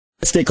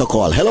Let's take a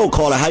call. Hello,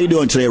 caller. How you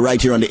doing today?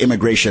 Right here on the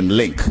immigration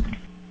link.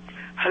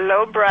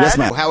 Hello, Brad. Yes,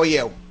 ma'am. How are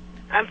you?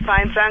 I'm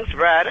fine, thanks,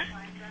 Brad.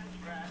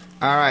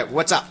 All right,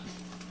 what's up?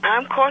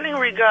 I'm calling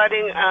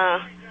regarding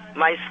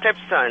my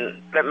stepson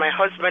that my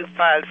husband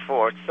filed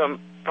for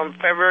from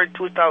February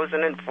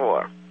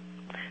 2004.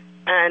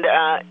 And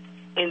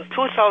in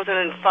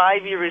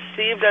 2005, he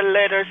received a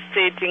letter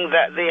stating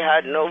that they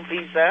had no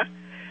visa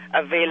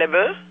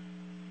available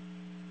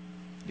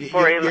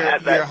for him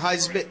at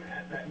that.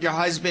 Your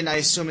husband, I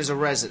assume, is a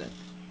resident.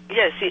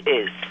 Yes, he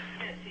is.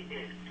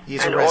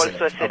 He's and a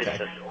resident. also a citizen.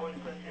 Okay.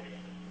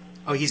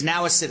 Oh, he's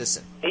now a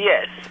citizen.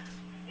 Yes.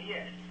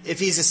 If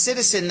he's a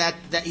citizen,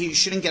 that he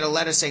shouldn't get a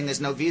letter saying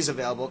there's no visa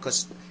available,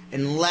 because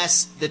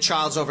unless the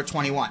child's over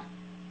 21.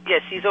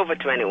 Yes, he's over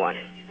 21.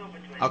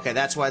 Okay,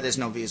 that's why there's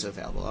no visa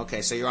available.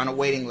 Okay, so you're on a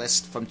waiting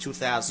list from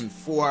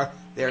 2004.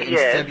 They're in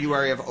Yes.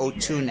 February of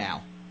 02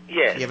 now.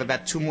 Yes. You have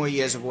about 2 more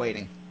years of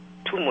waiting.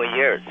 2 more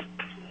years.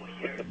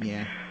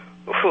 Yeah.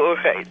 All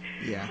right.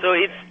 Yeah. So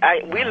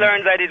we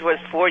learned that it was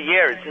 4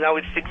 years. Now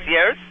it's 6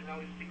 years.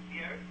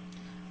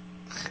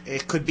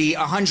 It could be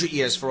 100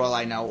 years for all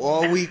I know.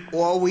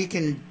 All we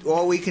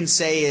can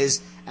say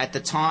is at the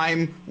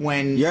time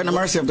when You're at the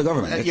mercy of the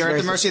government. you're at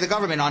the mercy of the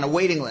government on a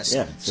waiting list.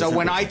 Yeah, so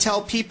when I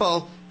tell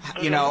people,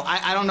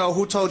 I don't know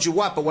who told you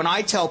what, but when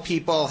I tell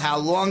people how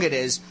long it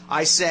is,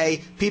 I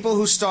say people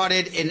who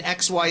started in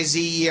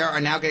XYZ year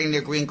are now getting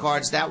their green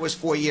cards. That was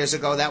 4 years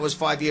ago. That was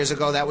 5 years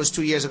ago. That was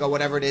 2 years ago.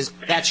 Whatever it is,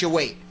 that's your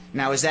wait.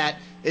 Now, is that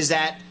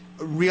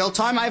real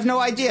time? I have no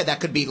idea. That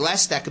could be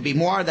less. That could be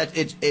more. That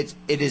it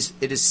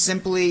is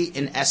simply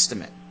an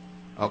estimate.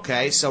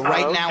 Okay. So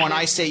right now, when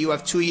I say you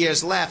have 2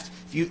 years left,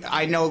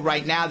 I know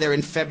right now they're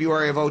in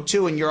February of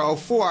 02 and you're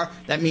 04.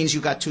 That means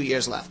you got 2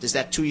 years left. Is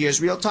that 2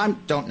 years real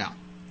time? Don't know.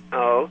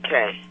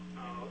 Okay.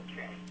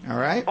 All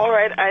right. All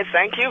right. I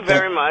thank you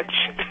very much.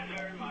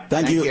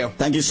 Thank you.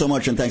 Thank you so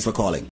much, and thanks for calling.